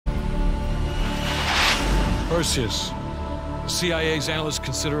Perseus. The CIA's analysts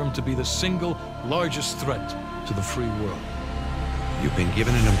consider him to be the single largest threat to the free world. You've been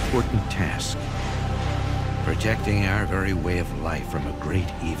given an important task. Protecting our very way of life from a great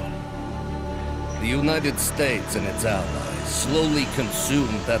evil. The United States and its allies slowly consume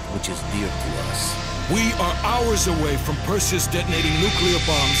that which is dear to us. We are hours away from Perseus detonating nuclear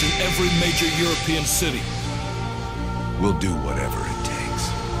bombs in every major European city. We'll do whatever it takes.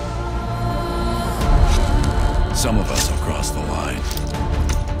 Some of us will cross the line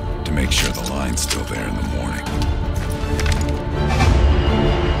to make sure the line's still there in the morning.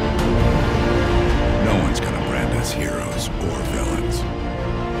 No one's gonna brand us heroes or villains.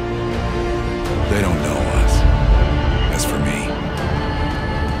 They don't know us. As for me,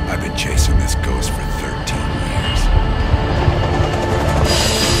 I've been chasing this ghost for 13 years.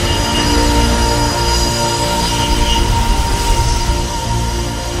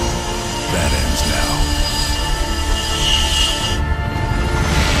 That ends now.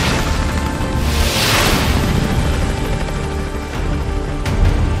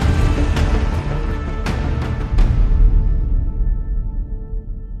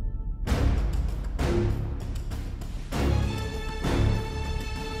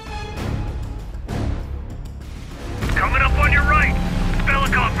 Coming up on your right.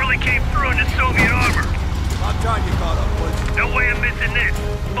 Belikov really came through in the Soviet armor. About time you caught up, boys. No way I'm missing this.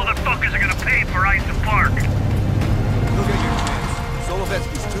 Motherfuckers are gonna pay for Isa Park. Look at your chance.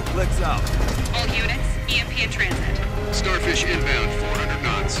 Solovetsky's 2 clicks out. All units, EMP in transit. Starfish inbound, 400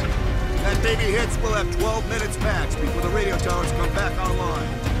 knots. That baby hits, we'll have 12 minutes max before the radio towers come back online.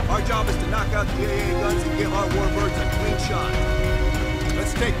 Our job is to knock out the AA guns and give our warbirds a clean shot.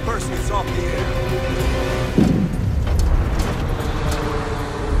 Let's take Perseus off the air.